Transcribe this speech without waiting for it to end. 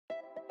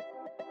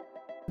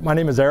My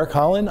name is Eric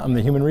Holland. I'm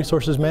the Human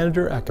Resources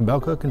Manager at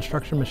Kobelco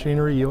Construction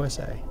Machinery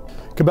USA.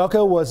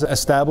 Kobelco was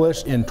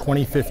established in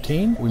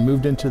 2015. We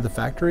moved into the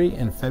factory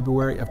in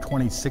February of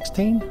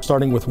 2016.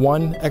 Starting with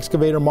one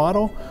excavator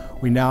model,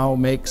 we now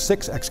make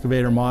 6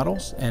 excavator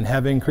models and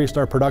have increased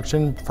our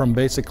production from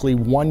basically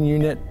 1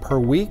 unit per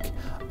week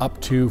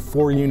up to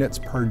 4 units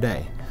per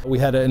day. We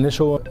had an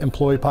initial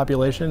employee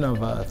population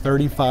of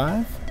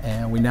 35,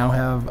 and we now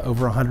have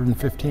over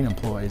 115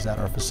 employees at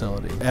our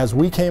facility. As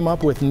we came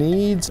up with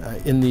needs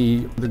in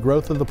the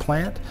growth of the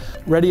plant,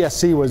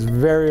 readySC was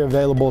very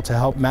available to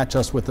help match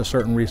us with the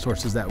certain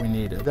resources that we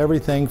needed.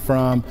 Everything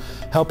from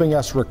helping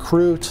us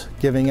recruit,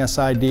 giving us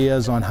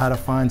ideas on how to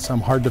find some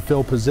hard to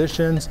fill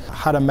positions,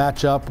 how to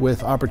match up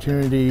with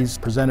opportunities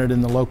presented in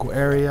the local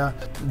area,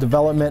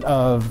 development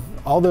of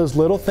all those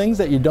little things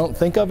that you don't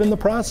think of in the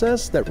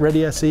process that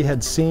readySC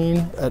had seen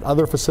at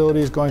other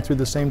facilities going through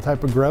the same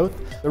type of growth.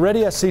 The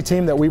readySC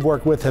team that we've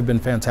worked with have been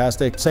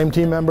fantastic. Same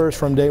team members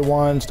from day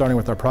one, starting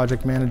with our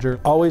project manager.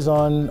 Always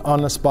on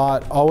the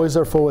spot, always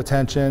their full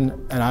attention,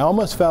 and I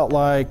almost felt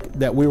like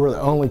that we were the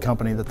only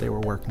company that they were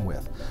working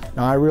with.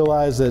 Now I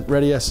realize that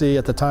readySC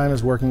at the time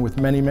is working with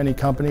many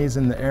companies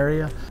in the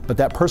area, but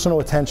that personal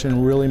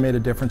attention really made a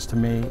difference to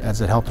me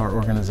as it helped our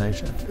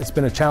organization. It's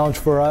been a challenge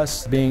for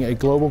us being a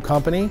global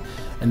company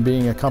and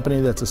being a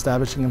company that's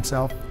establishing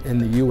itself in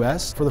the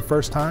US for the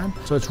first time.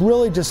 So it's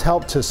really just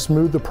helped to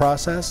smooth the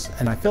process,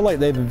 and I feel like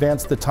they've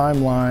advanced the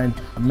timeline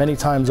many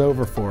times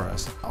over for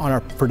us. On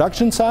our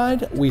production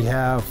side, we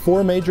have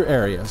 4 major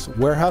areas: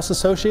 warehouse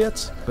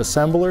associates,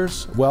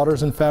 assemblers,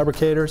 welders and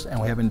fabricators,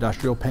 and we have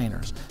industrial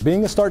painters.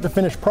 Being a start to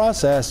finish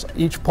process,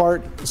 each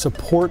part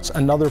supports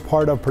another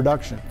part of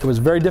production. It was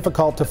very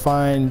difficult to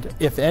find,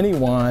 if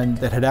anyone,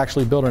 that had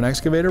actually built an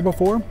excavator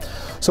before.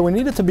 So we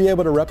needed to be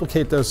able to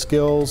replicate those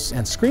skills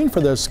and screen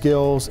for those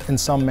skills in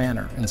some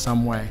manner, in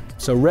some way.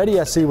 So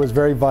readySC was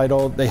very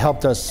vital. They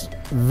helped us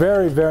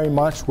very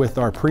much with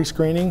our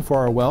pre-screening for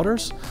our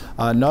welders,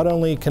 not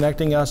only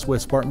connecting us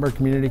with Spartanburg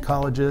community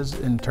colleges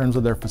in terms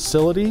of their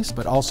facilities,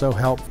 but also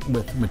helped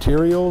with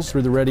materials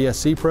through the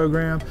readySC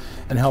program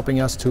and helping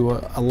us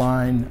to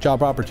align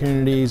job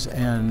opportunities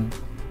and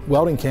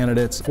welding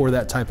candidates for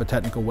that type of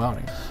technical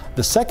welding.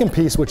 The second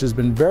piece, which has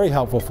been very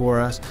helpful for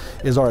us,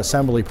 is our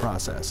assembly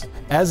process.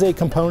 As a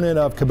component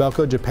of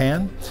Kobelco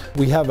Japan,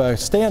 we have a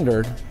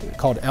standard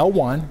called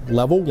L1,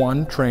 Level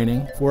 1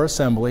 training for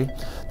assembly,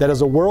 that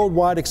is a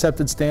worldwide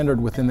accepted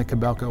standard within the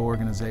Kobelco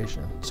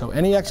organization. So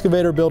any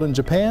excavator built in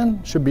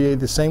Japan should be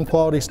the same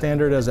quality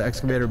standard as an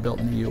excavator built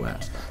in the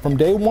US. From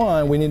day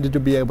one, we needed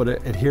to be able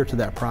to adhere to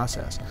that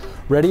process.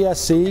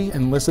 readySC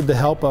enlisted the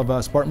help of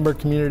a Spartanburg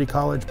Community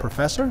College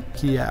professor.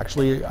 He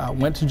actually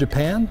went to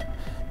Japan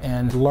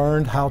and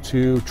learned how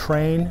to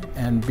train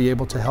and be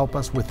able to help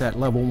us with that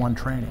Level 1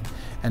 training.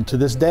 And to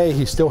this day,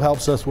 he still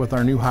helps us with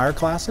our new hire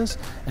classes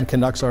and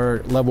conducts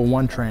our Level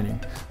 1 training.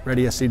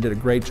 readySC did a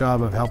great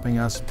job of helping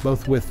us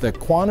both with the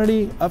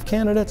quantity of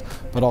candidates,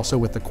 but also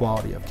with the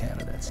quality of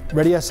candidates.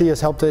 readySC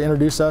has helped to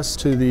introduce us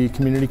to the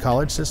community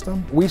college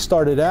system. We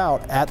started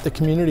out at the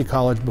community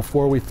college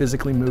before we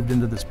physically moved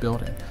into this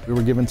building. We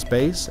were given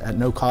space at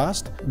no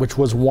cost, which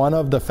was one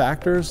of the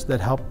factors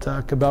that helped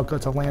Kobelco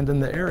to land in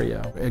the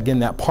area. Again,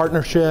 that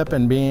partnership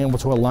and being able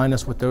to align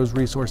us with those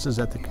resources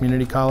at the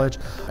community college,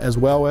 as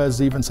well as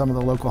even some of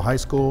the local high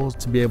schools,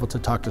 to be able to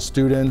talk to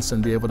students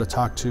and be able to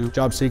talk to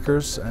job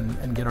seekers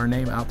and get our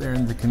name out there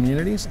in the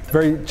communities.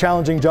 Very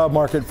challenging job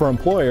market for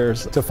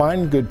employers to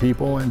find good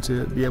people and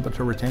to be able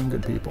to retain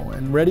good people.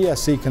 And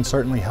readySC can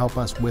certainly help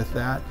us with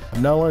that.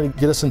 Not only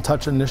get us in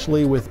touch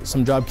initially with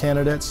some job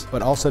candidates,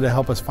 but also to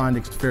help us find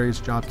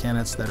experienced job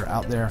candidates that are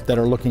out there that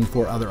are looking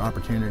for other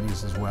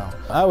opportunities as well.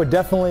 I would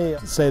definitely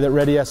say that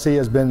readySC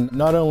has been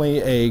not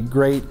only a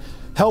great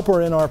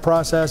helper in our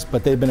process,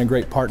 but they've been a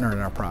great partner in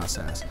our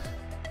process.